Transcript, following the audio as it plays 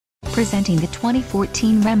Presenting the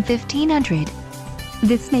 2014 Ram 1500.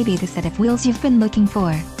 This may be the set of wheels you've been looking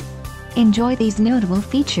for. Enjoy these notable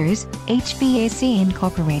features: HVAC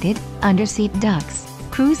incorporated, underseat ducts,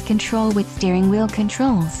 cruise control with steering wheel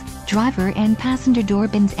controls, driver and passenger door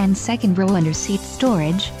bins and second row underseat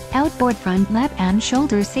storage, outboard front lap and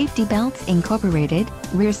shoulder safety belts incorporated,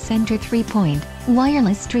 rear center 3-point,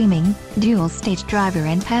 wireless streaming, dual stage driver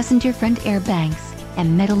and passenger front airbags,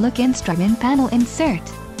 and metal look instrument panel insert.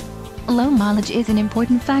 Low mileage is an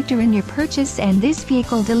important factor in your purchase, and this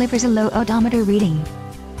vehicle delivers a low odometer reading.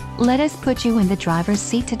 Let us put you in the driver's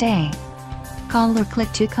seat today. Call or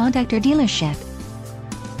click to contact our dealership.